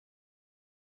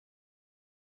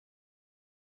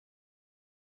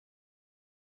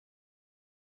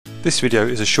This video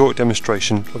is a short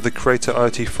demonstration of the Creator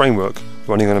IoT Framework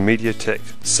running on a Mediatek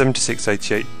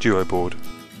 7688 Duo board.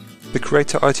 The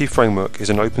Creator IoT Framework is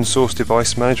an open source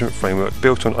device management framework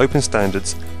built on open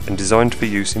standards and designed for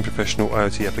use in professional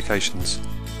IoT applications.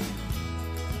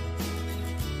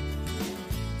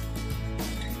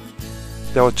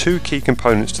 There are two key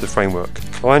components to the framework: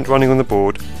 a client running on the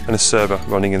board and a server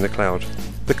running in the cloud.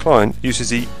 The client uses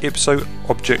the IPSO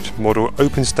Object Model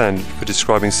Open Standard for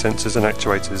describing sensors and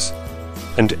actuators,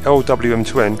 and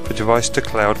LWM2N for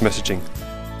device-to-cloud messaging.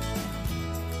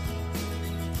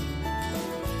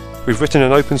 We've written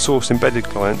an open source embedded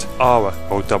client, our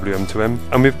LWM2M,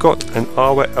 and we've got an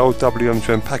our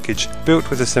LWM2M package built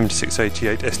with the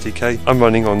 7688 SDK and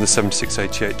running on the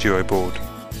 7688 Duo board.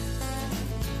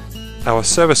 Our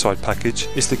server-side package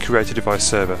is the Creator Device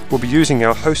Server. We'll be using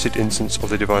our hosted instance of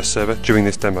the device server during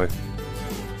this demo.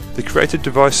 The Creator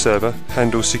Device Server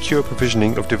handles secure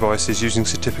provisioning of devices using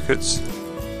certificates,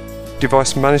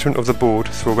 device management of the board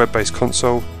through a web-based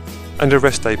console, and a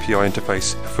REST API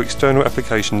interface for external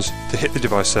applications to hit the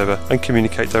device server and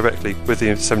communicate directly with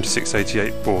the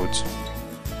 7688 boards.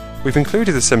 We've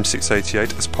included the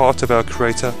 7688 as part of our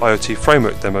Creator IoT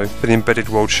Framework demo for the Embedded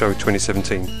World Show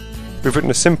 2017. We've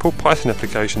written a simple Python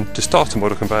application to start a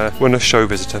model conveyor when a show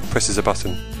visitor presses a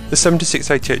button. The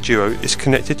 7688 Duo is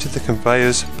connected to the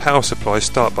conveyor's power supply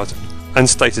start button and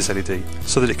status LED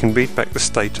so that it can read back the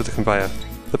state of the conveyor.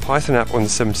 The Python app on the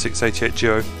 7688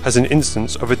 Duo has an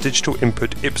instance of a digital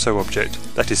input IPSO object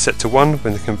that is set to 1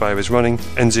 when the conveyor is running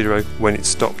and 0 when it's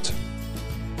stopped.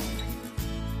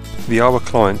 The our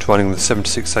client running on the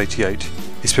 7688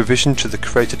 is provisioned to the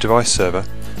Creator Device Server,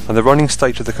 and the running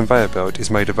state of the conveyor belt is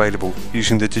made available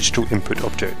using the digital input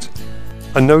object.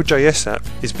 A Node.js app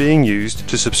is being used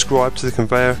to subscribe to the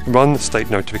conveyor run state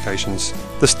notifications.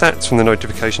 The stats from the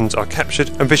notifications are captured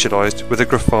and visualized with a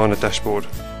Grafana dashboard.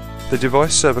 The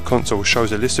device server console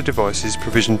shows a list of devices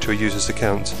provisioned to a user's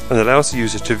account and allows the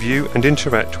user to view and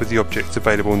interact with the objects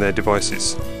available on their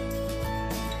devices.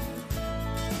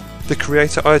 The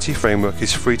Creator IoT Framework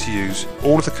is free to use.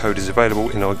 All of the code is available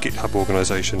in our GitHub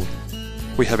organisation.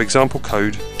 We have example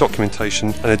code, documentation,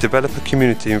 and a developer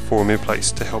community and forum in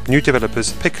place to help new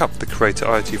developers pick up the Creator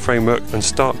IoT Framework and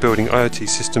start building IoT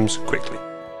systems quickly.